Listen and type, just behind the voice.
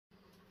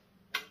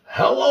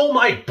Hello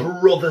my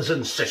brothers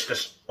and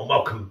sisters, and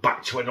welcome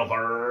back to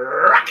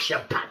another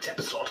action-packed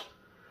episode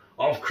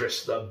of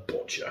Chris the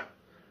Butcher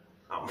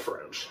and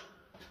Friends.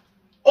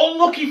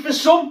 Unlucky for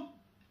some,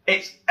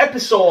 it's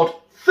episode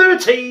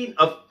 13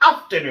 of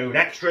Afternoon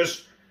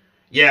Extras.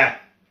 Yeah,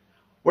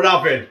 we're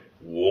having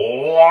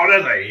one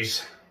of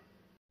these.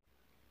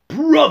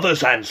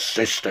 Brothers and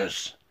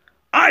sisters,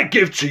 I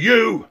give to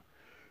you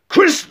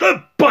Chris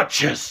the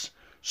Butcher's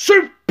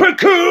Super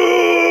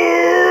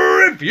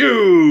Cool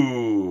Review.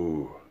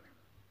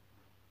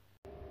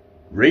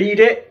 Read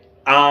it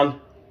and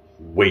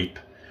weep.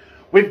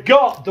 We've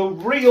got the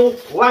real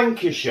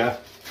Lancashire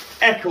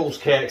Eccles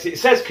Cakes. It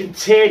says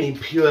containing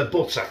pure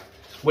butter,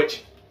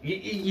 which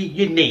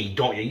you need,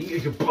 don't you?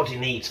 Your body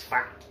needs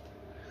fat.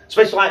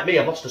 Especially like me,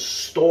 I've lost a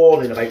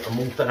stone in about a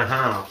month and a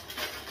half.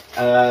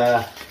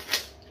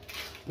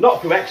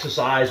 Not through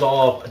exercise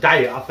or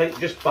diet, I think,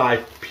 just by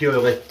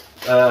purely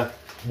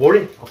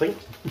worry, I think.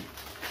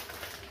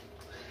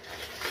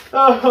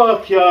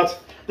 Oh God.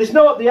 There's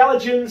no, the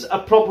allergens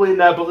are probably in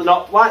there, but they're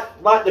not, like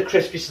the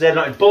crispies, they're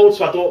not in bold,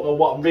 so I don't know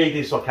what I'm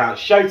reading, so I can't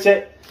shout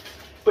it.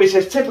 But it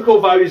says typical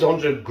value is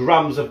 100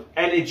 grams of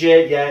energy.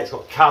 Yeah, it's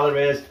got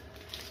calories.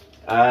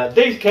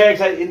 These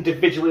cakes are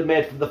individually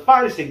made from the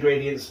finest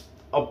ingredients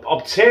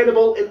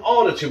obtainable in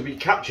order to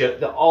recapture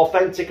the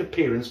authentic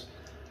appearance,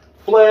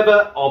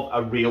 flavour of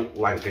a real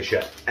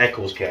Lancashire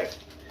Eccles cake.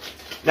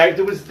 Now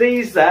there was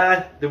these,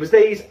 and there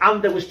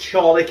was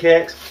Charlie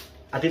cakes.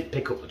 I didn't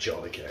pick up the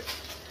Charlie cakes.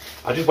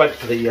 I just went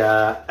for the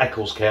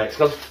Eccles cakes,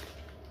 because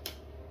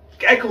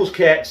Eccles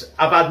cakes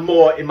I've had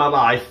more in my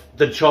life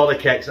than Charlie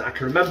cakes that I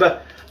can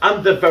remember,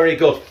 and they're very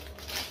good.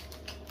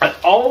 And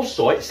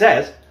also it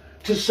says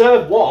to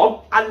serve warm.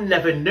 I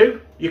never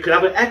knew you could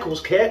have an Eccles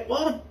cake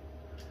warm.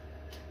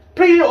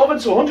 Preheat oven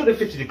to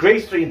 150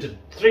 degrees,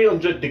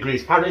 300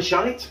 degrees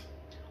Fahrenheit,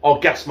 or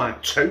gas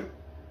mark 2.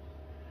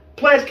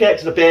 Place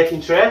cakes in a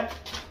baking tray.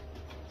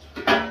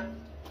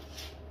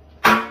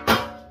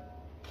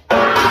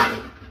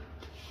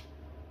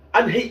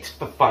 And heat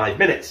for 5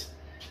 minutes.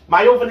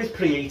 My oven is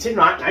preheating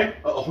right now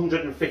at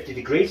 150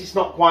 degrees. It's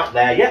not quite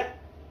there yet,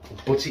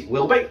 but it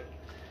will be.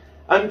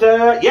 And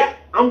yeah,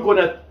 I'm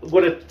gonna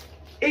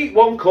eat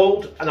one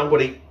cold and I'm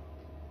gonna eat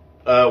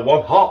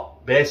one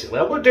hot. Basically,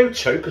 I'm gonna do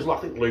two because I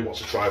think Lou wants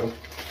to try one.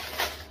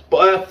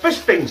 But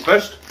first things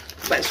first,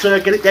 let's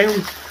get it down.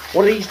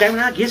 One of these down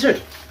our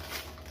gizzard.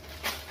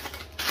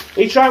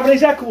 Are you trying one of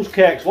these Eccles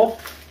cakes, love?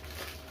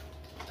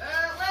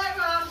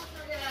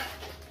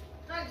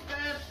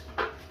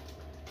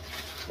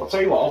 I'll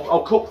tell you what,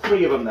 I'll cook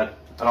 3 of them then,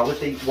 and I'll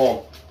just eat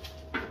one.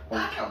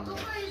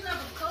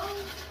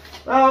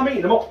 I'm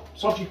eating them up,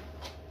 sodgy.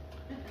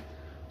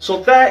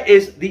 So there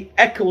is the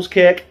Eccles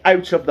cake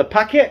out of the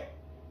packet.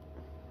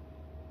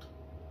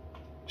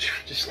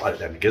 Just slide it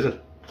down the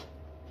gizzard.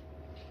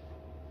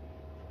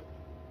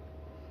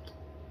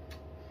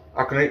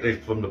 I can eat these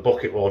from the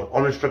bucket load,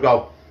 honest to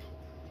God.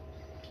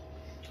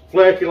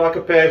 Flaky like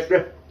a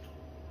pastry.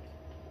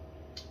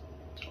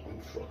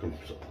 Fucking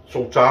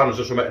sultanas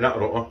or something like that, I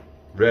don't know.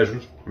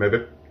 Raisins,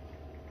 maybe.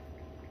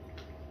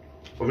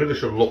 I really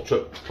should have looked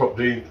at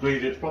the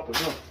ingredients properly.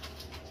 No?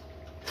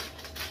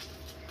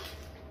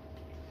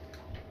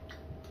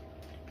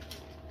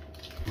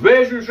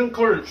 Raisins and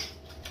currants.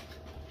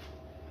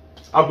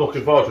 I'm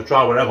looking forward to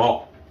trying one of them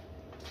hot.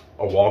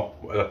 Or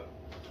one.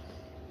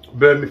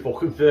 Burn me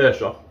fucking face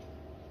off.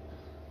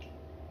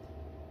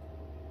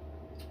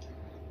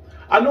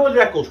 I know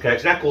the Eccles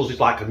cakes. Eccles is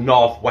like a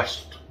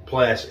northwest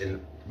place in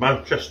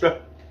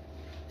Manchester.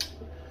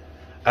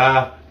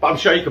 But I'm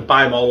sure you can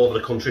buy them all over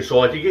the country,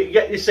 so if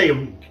you see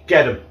them,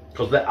 get them,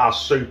 because they are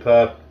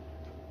superb.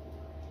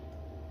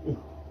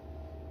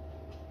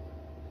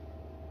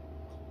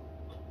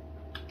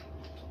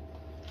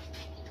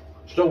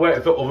 Still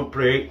waiting for oven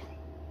preheat.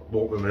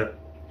 Won't be a minute.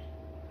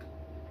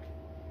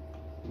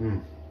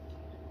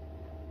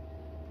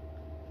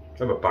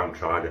 Never bang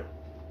tried it.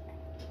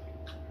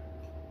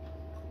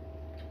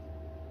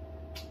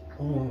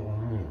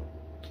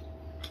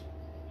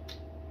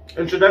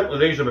 Incidentally,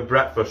 these are my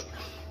breakfast.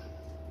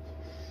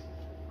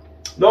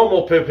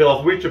 Normal people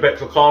have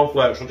Weetabix or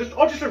cornflakes,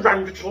 or just a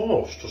round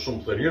toast or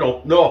something, you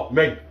know. No,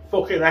 me,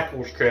 fucking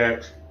Eccles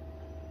cakes.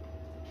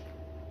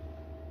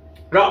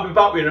 Right, I'll be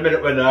back with you in a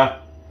minute when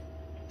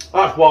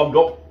that's warmed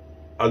up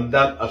and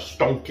then are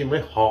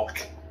stonkingly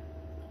hot.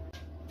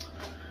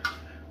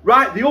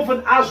 Right, the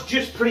oven has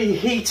just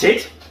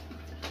preheated,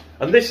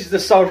 and this is the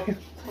sorry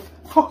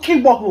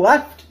fucking one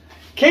left.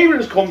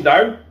 Kieran's come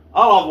down.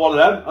 I'll have one of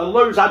them, and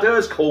Lou's had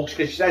hers cold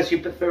because she says she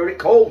prefer it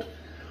cold.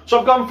 So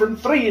I've gone from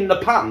 3 in the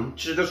pan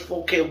to just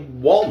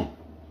fucking 1.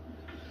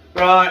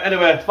 Right,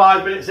 anyway,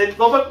 5 minutes in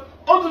the oven,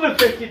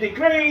 150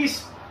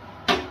 degrees.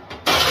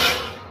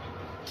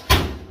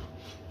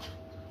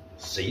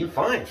 See you in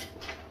 5.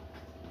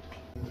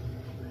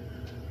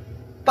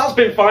 That's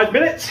been 5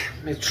 minutes.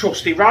 My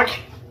trusty rag.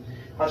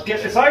 Let's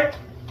get this out.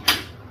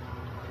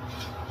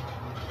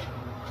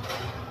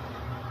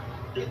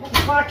 It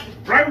looks like it's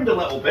browned a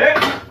little bit.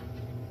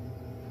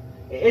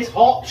 It is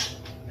hot.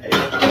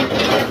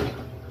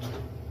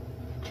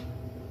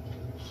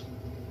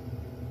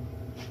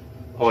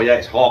 Oh yeah,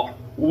 it's hot.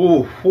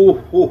 Ooh,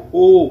 ooh, ooh,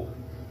 ooh.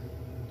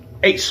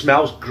 It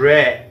smells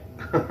great.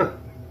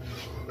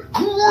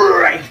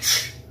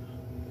 Great!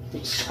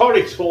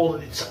 Sorry to all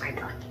the time.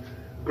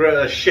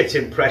 Great shit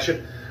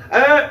impression.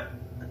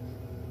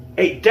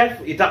 It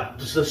definitely,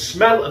 the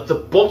smell of the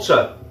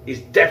butter is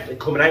definitely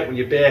coming out when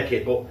you bake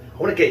it, but I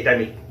want to get it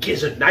down my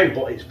gizzard now,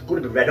 but it's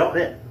going to be red hot,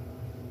 isn't it?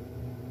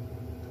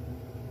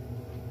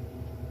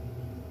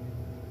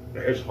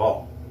 It is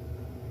hot.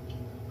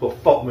 But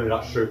fuck me,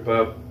 that's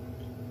superb.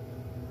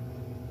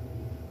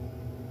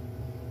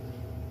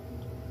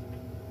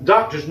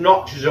 That just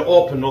notches it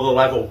up another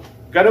level.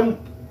 Get them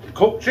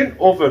cooked in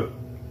oven.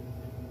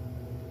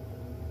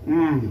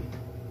 Mmm.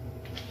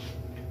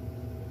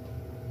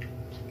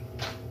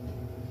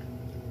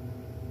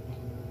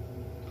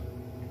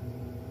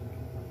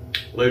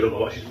 Lou don't know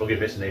what she's fucking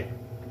missing here.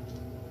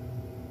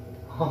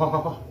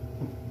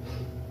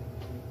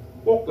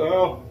 What the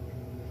hell?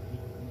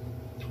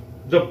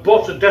 The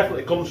butter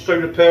definitely comes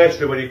through the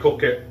pastry when you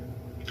cook it.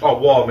 Oh,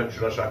 warm it,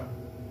 should I say.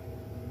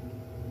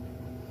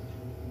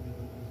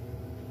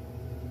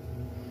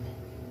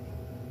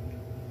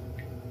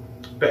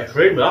 Bit of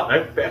cream with that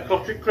now. Bit of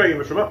clotted cream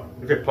or something,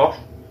 if you're posh.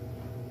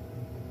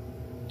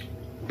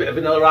 Bit of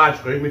vanilla ice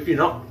cream if you're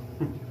not.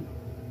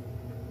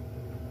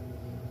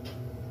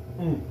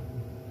 Mm.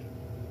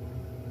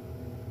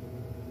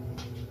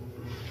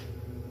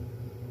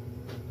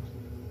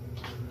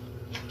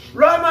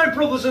 Right, my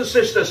brothers and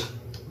sisters,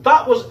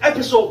 that was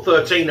episode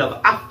 13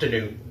 of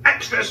Afternoon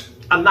Extras,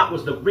 and that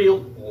was the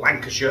real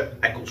Lancashire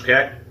Eccles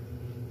Cake.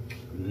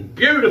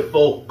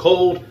 Beautiful,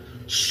 cold,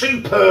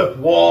 superb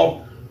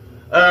warm,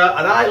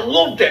 and I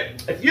loved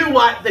it. If you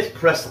like this,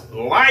 press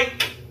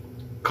like,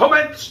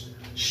 comment,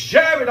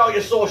 share it on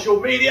your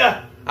social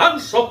media, and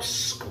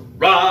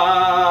subscribe.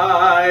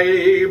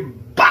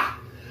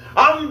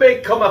 And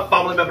become a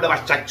family member of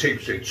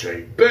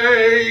 #TeamCTB.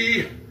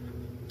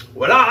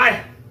 When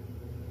I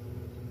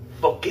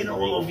fucking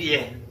love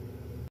you.